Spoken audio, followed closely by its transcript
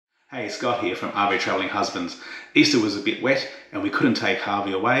Hey, Scott here from RV Travelling Husbands. Easter was a bit wet and we couldn't take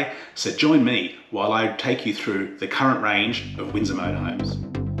Harvey away, so join me while I take you through the current range of Windsor motorhomes.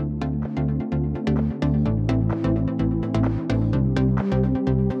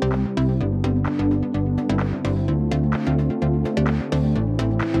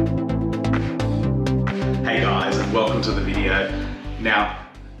 Hey guys, and welcome to the video. Now,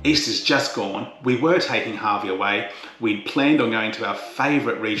 Easter's just gone. We were taking Harvey away. We'd planned on going to our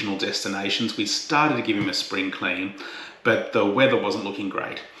favourite regional destinations. We started to give him a spring clean, but the weather wasn't looking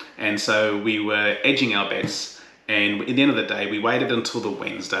great. And so we were edging our bets, and at the end of the day, we waited until the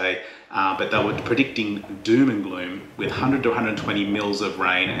Wednesday, but they were predicting doom and gloom with 100 to 120 mils of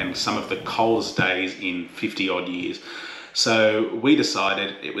rain and some of the coldest days in 50 odd years. So we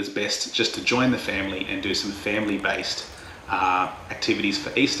decided it was best just to join the family and do some family-based activities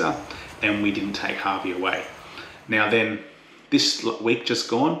for Easter, and we didn't take Harvey away. Now then, this week just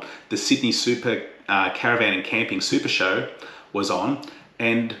gone, the Sydney Super Caravan and Camping Super Show was on,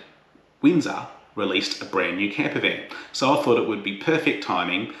 and Windsor released a brand new camper van. So I thought it would be perfect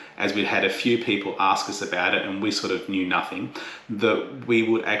timing, as we'd had a few people ask us about it and we sort of knew nothing, that we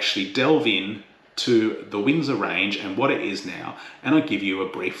would actually delve in to the Windsor range and what it is now, and I'll give you a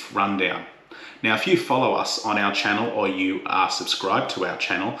brief rundown. Now, if you follow us on our channel or you are subscribed to our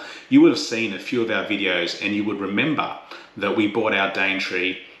channel, you would have seen a few of our videos and you would remember that we bought our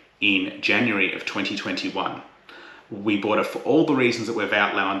Daintree in January of 2021. We bought it for all the reasons that we've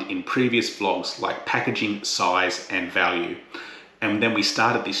outlined in previous vlogs, like packaging, size and value. And then we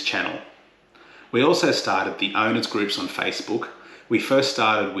started this channel. We also started the owners groups on Facebook. We first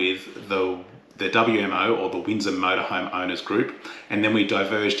started with the WMO, or the Windsor Motorhome Owners Group, and then we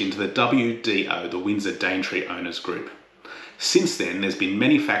diverged into the WDO, the Windsor Daintree Owners Group. Since then, there's been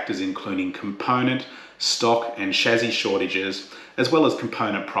many factors including component, stock and chassis shortages, as well as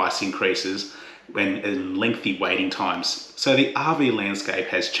component price increases and lengthy waiting times. So the RV landscape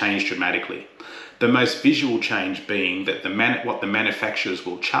has changed dramatically. The most visual change being that what the manufacturers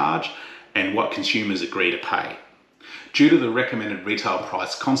will charge and what consumers agree to pay. Due to the recommended retail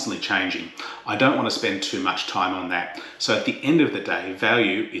price constantly changing, I don't want to spend too much time on that. So at the end of the day,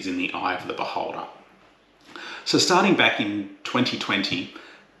 value is in the eye of the beholder. So starting back in 2020,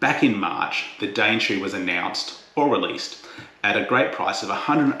 back in March, the Daintree was announced or released at a great price of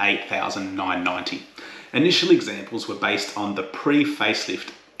 $108,990. Initial examples were based on the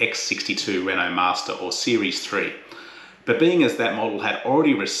pre-facelift X62 Renault Master or Series 3. But being as that model had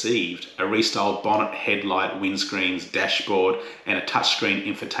already received a restyled bonnet, headlight, windscreens, dashboard and a touchscreen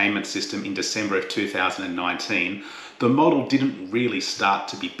infotainment system in December of 2019, the model didn't really start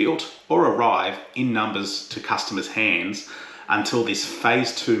to be built or arrive in numbers to customers' hands until this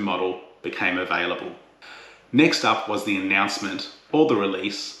Phase 2 model became available. Next up was the announcement or the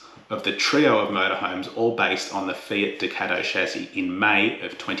release of the trio of motorhomes, all based on the Fiat Ducato chassis in May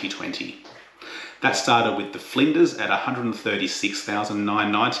of 2020. That started with the Flinders at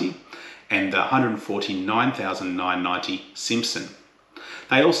 $136,990 and the $149,990 Simpson.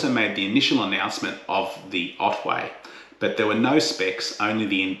 They also made the initial announcement of the Otway, but there were no specs, only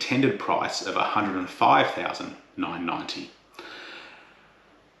the intended price of $105,990.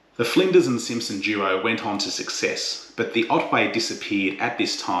 The Flinders and Simpson duo went on to success, but the Otway disappeared at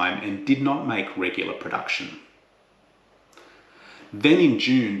this time and did not make regular production. Then in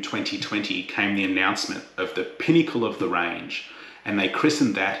June 2020 came the announcement of the pinnacle of the range, and they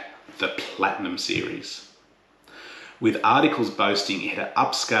christened that the Platinum Series. With articles boasting it had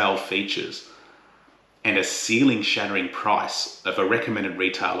upscale features and a ceiling-shattering price of a recommended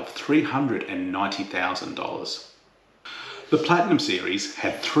retail of $390,000. The Platinum Series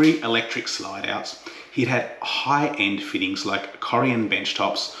had 3 electric slide-outs. It had high-end fittings like Corian bench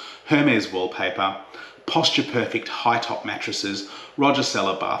tops, Hermes wallpaper, posture-perfect high-top mattresses, Roger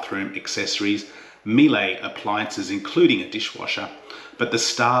Cellar bathroom accessories, Miele appliances including a dishwasher, but the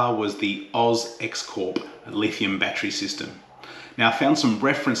star was the Oz X-Corp lithium battery system. Now, I found some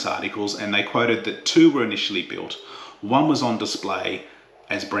reference articles and they quoted that 2 were initially built. One was on display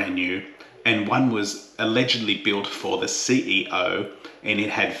as brand new and one was allegedly built for the CEO, and it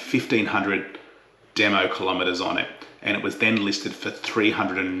had 1,500 demo kilometers on it, and it was then listed for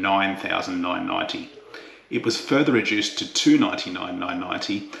 $309,990. It was further reduced to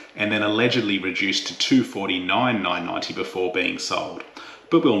 $299,990 and then allegedly reduced to $249,990 before being sold,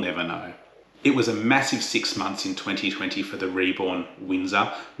 but we'll never know. It was a massive 6 months in 2020 for the reborn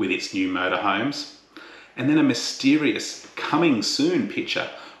Windsor with its new motorhomes, and then a mysterious coming soon picture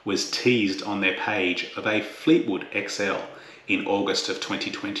was teased on their page of a Fleetwood XL in August of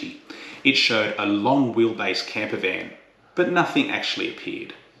 2020. It showed a long wheelbase camper van, but nothing actually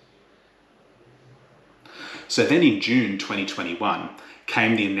appeared. So then in June 2021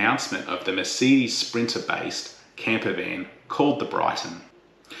 came the announcement of the Mercedes Sprinter-based campervan called the Brighton.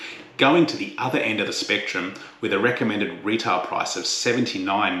 Going to the other end of the spectrum with a recommended retail price of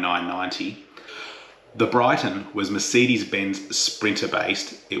 $79,990, the Brighton was Mercedes-Benz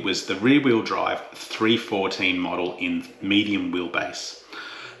Sprinter-based. It was the rear-wheel drive 314 model in medium wheelbase.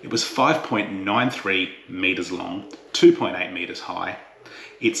 It was 5.93 meters long, 2.8 meters high.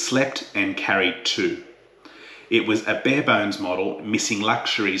 It slept and carried two. It was a bare bones model, missing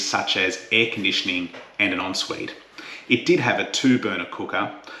luxuries such as air conditioning and an ensuite. It did have a 2-burner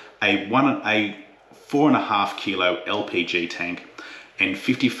cooker, a 4.5 kilo LPG tank, and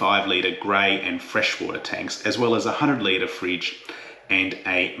 55 litre grey and freshwater tanks, as well as a 100 litre fridge and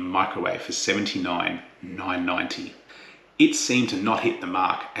a microwave for $79,990. It seemed to not hit the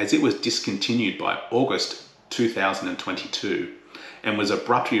mark as it was discontinued by August 2022 and was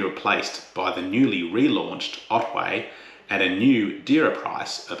abruptly replaced by the newly relaunched Otway at a new dearer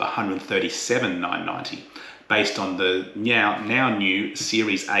price of $137,990 based on the now new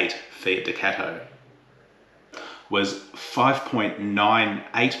Series 8 Fiat Ducato. Was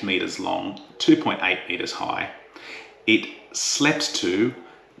 5.98 meters long, 2.8 meters high. It slept two,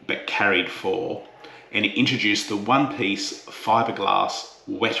 but carried four, and it introduced the one-piece fiberglass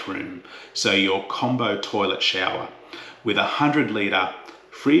wet room, so your combo toilet shower, with a 100 litre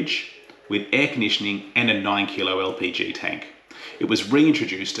fridge, with air conditioning and a 9 kilo LPG tank. It was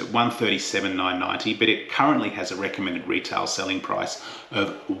reintroduced at $137,990, but it currently has a recommended retail selling price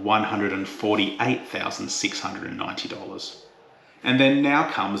of $148,690. And then now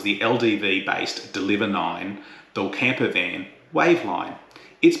comes the LDV-based Deliver 9, the campervan Waveline.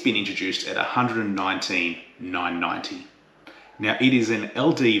 It's been introduced at $119,990. Now it is an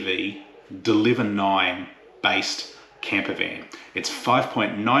LDV Deliver 9 based campervan. It's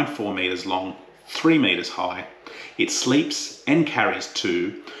 5.94 meters long, 3 meters high. It sleeps and carries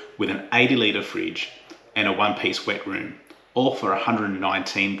two with an 80 litre fridge and a one-piece wet room, all for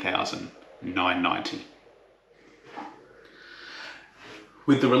 $119,990.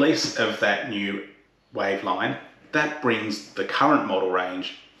 With the release of that new Waveline, that brings the current model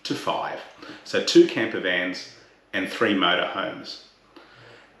range to 5. So 2 campervans and 3 motorhomes.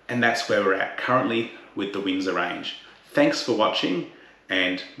 And that's where we're at currently with the Windsor range. Thanks for watching,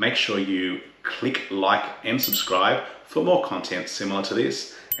 and make sure you click like and subscribe for more content similar to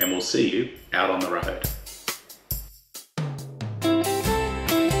this, and we'll see you out on the road.